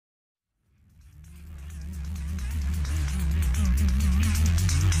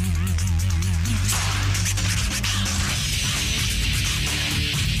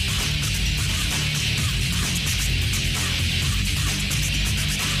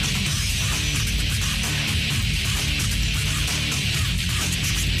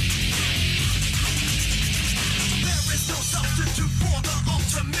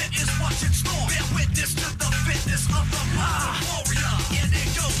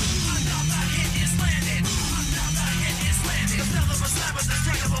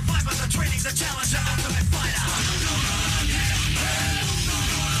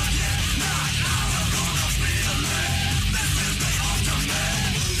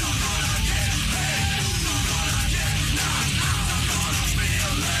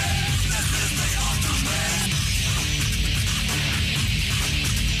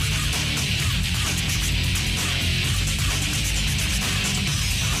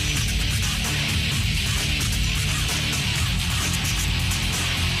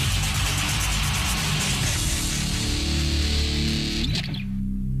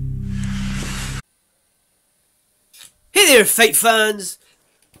Hey there, fight fans,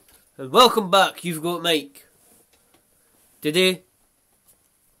 and welcome back. You've got Mike. Today,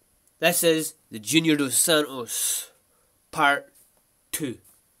 this is the Junior dos Santos Part 2.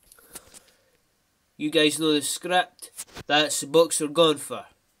 You guys know the script. That's the box we're going for.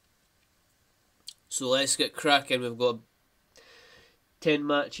 So let's get cracking. We've got 10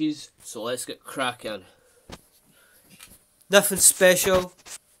 matches, so let's get cracking. Nothing special.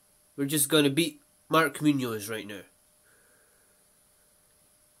 We're just going to beat Mark Munoz right now.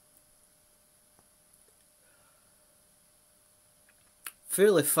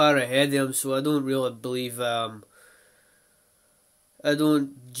 Fairly far ahead of him, so I don't really believe, I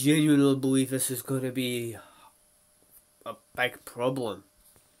don't genuinely believe this is going to be a big problem.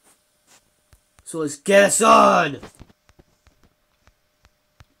 So let's get us on!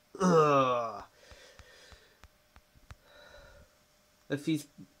 Ugh. If he's...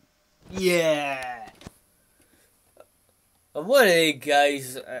 Yeah! I'm one of the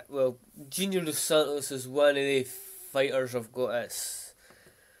guys, well, Junior dos Santos is one of the fighters I've got this.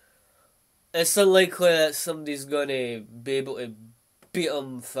 It's unlikely that somebody's gonna be able to beat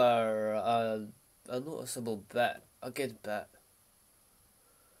him for a noticeable bit, a good bit.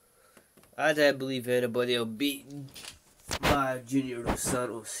 I don't believe anybody will beat my Junior dos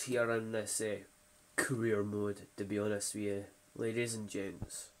Santos here in this career mode, to be honest with you, ladies and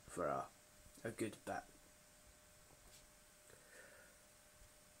gents, for a good bit.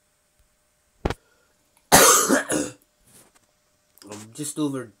 I'm just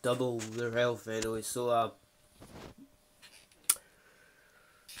over double their health anyway, so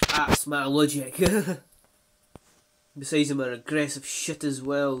that's my logic. Besides, I'm an aggressive shit as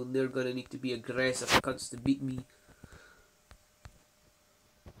well, and they're gonna need to be aggressive cunts to beat me.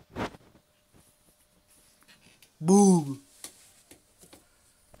 Boom!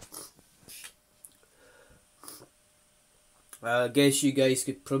 I guess you guys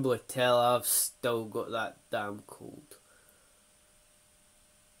could probably tell I've still got that damn cold.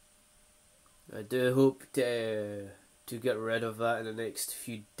 I do hope to get rid of that in the next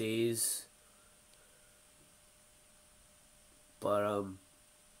few days. But I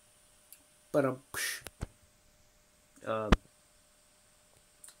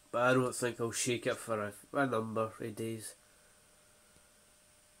don't think I'll shake it for a number of days.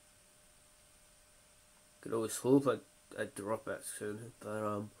 Could always hope I'd drop it soon, but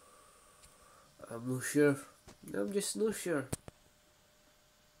I'm not sure. I'm just not sure.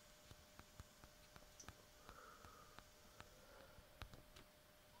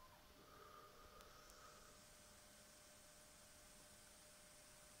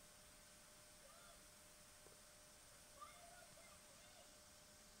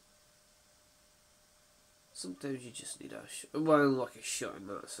 Sometimes you just need one lucky shot and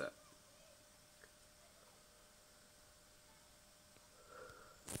that's it.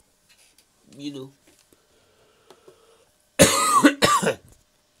 You know.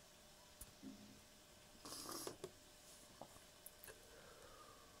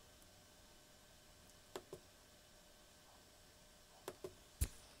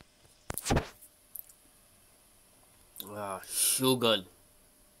 Shogun.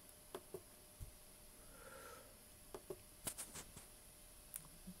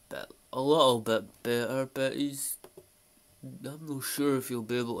 A little bit better, but I'm not sure if he'll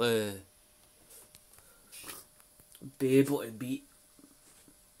be able to beat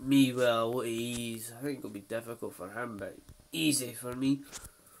me with a lot of ease. I think it'll be difficult for him, but easy for me.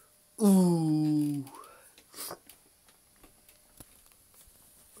 Ooh.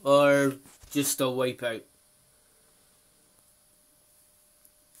 Or just a wipeout.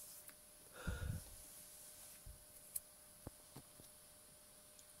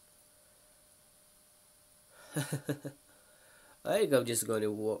 I think I'm just going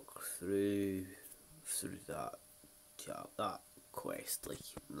to walk through that quest like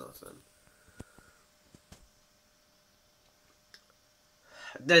nothing.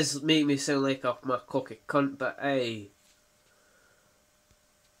 It does make me sound like I'm a cocky cunt, but I'm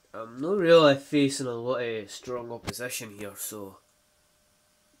not really facing a lot of strong opposition here, so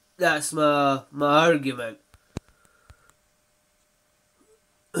That's my argument.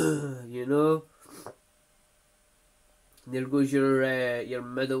 You know, there goes your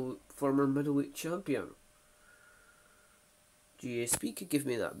former middleweight champion. GSP could give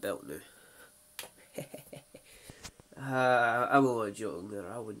me that belt now. I'm only joking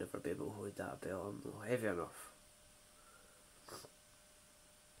there. I would never be able to hold that belt. I'm not heavy enough.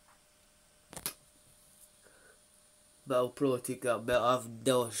 But I'll probably take that belt off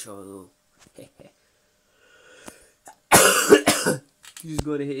Dillashaw though. He's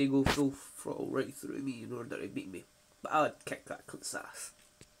gonna hit go full throttle right through me in order to beat me. But I'd kick that cunt's ass.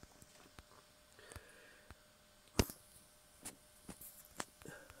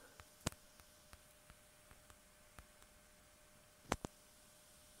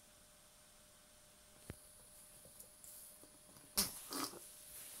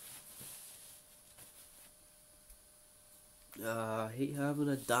 I hate having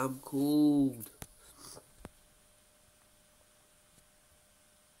a damn cold.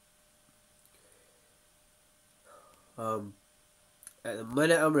 At the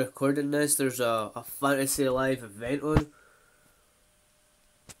minute I'm recording this, there's a Fantasy Live event on.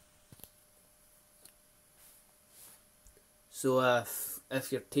 So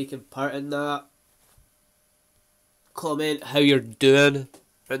if you're taking part in that, comment how you're doing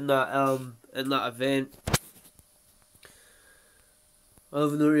in that event.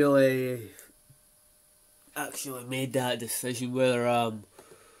 I've not really actually made that decision whether I'm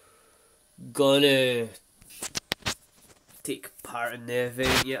gonna take part in the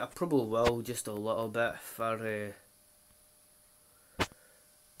event yet. I probably will, just a little bit for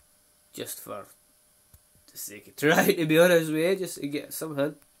just for the sake of trying, to be honest with you, just to get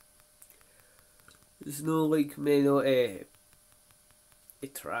something. It's no like me not to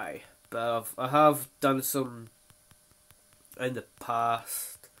try, but I have done some in the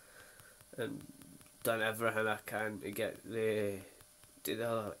past and done everything I can to get to the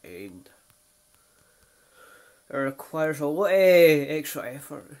other end. It requires a lot of extra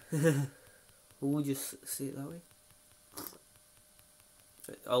effort. We'll just say it that way.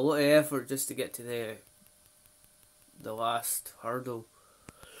 A lot of effort just to get to the last hurdle.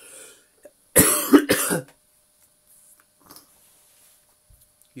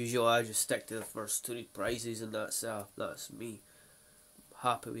 Usually I just stick to the first 3 prizes and that's me. I'm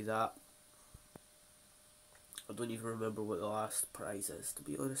happy with that. I don't even remember what the last prize is, to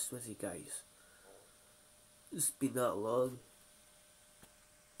be honest with you guys. It's been that long.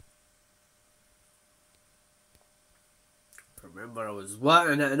 Remember, I was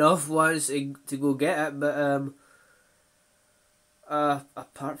wanting it enough once to go get it, but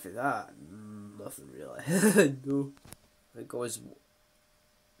apart from that, nothing really. No, I think I was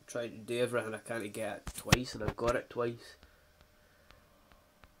trying to do everything I can to get it twice, and I got it twice.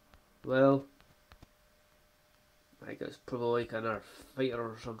 Well, I think it's probably like another fighter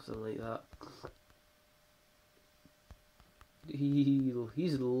or something like that.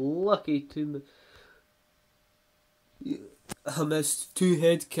 He's lucky to. I missed 2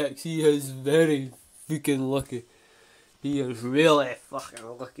 head kicks. He is very fucking lucky. He is really fucking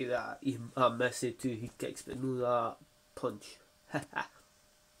lucky that I missed 2 head kicks, but no that punch.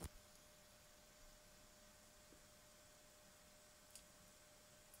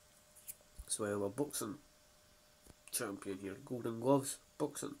 So I'm a boxing champion here. Golden Gloves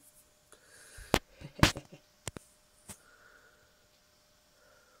boxing.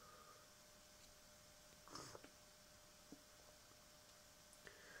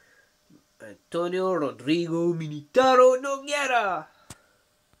 Antonio Rodrigo Militaro Nogueira.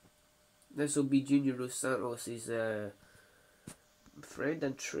 This will be Junior Dos Santos' friend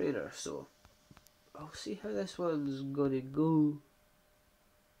and trainer, so I'll see how this one's gonna go.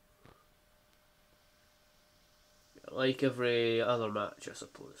 Like every other match, I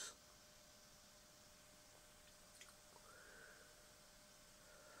suppose.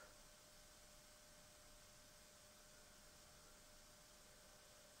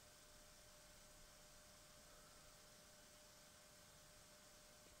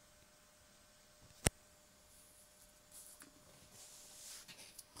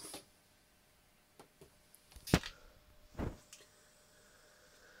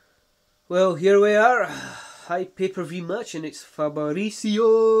 Well, here we are. High pay-per-view match, and it's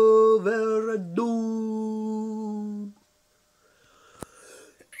Fabricio Verdun.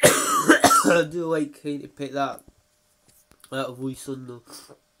 I do like how to put that voice on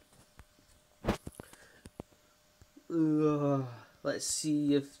though. Let's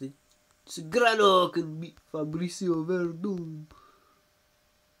see if the Sagrano can beat Fabricio Verdun.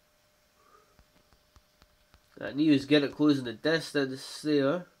 I knew he was getting close in the distance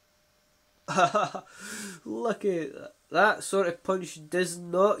there. Look at that. That sort of punch does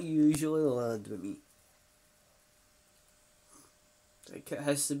not usually land with me. I think it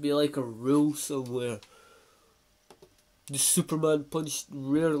has to be like a rule somewhere. The Superman punch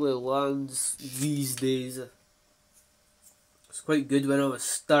rarely lands these days. It's quite good when I was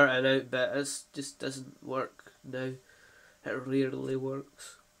starting out, but it just doesn't work now. It rarely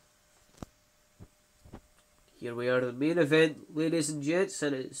works. Here we are, the main event, ladies and gents,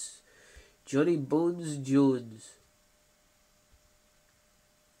 and it's Johnny Bones Jones.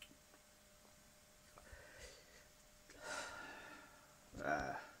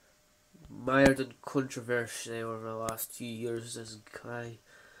 Mired in controversy over the last few years, this guy.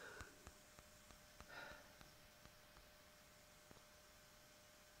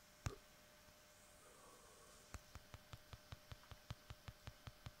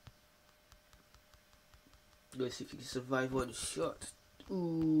 Let's see if he can survive one shot.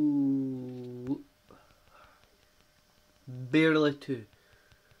 Ooh. Barely two.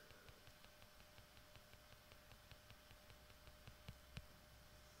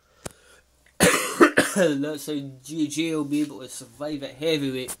 And that's how JJ will be able to survive at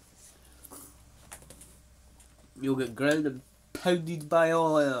heavyweight. You'll get ground and pounded by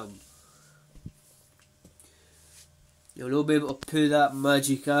all of them. You'll not be able to pull that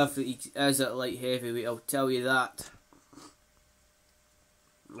magic off that he is at light heavyweight, I'll tell you that.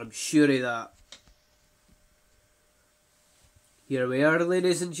 I'm sure of that. Here we are,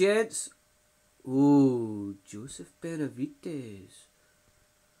 ladies and gents. Oh, Joseph Benavidez.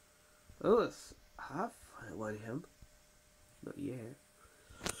 Oh, I have one of him. Not yet.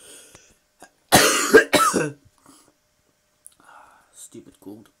 Stupid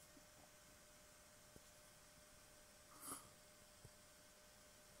cold.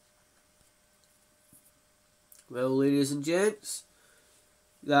 Well, ladies and gents,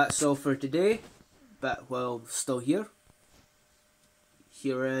 that's all for today. But while I'm still here,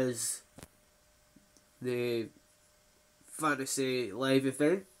 here is the fantasy live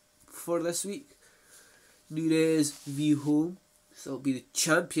event for this week. Nunes v Home. So it'll be the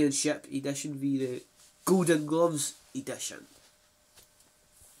Championship edition v the Golden Gloves edition.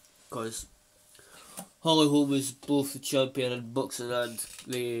 Because Holly Holm is both the champion in boxing and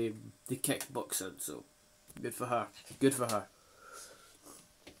the kickboxing, so good for her. Good for her.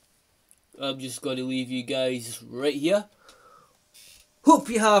 I'm just going to leave you guys right here. Hope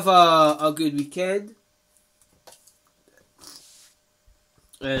you have a good weekend.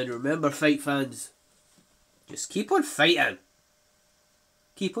 And remember, fight fans, just keep on fighting.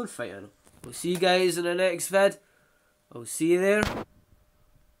 Keep on fighting. We'll see you guys in the next vid. I'll see you there.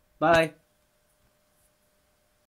 Bye.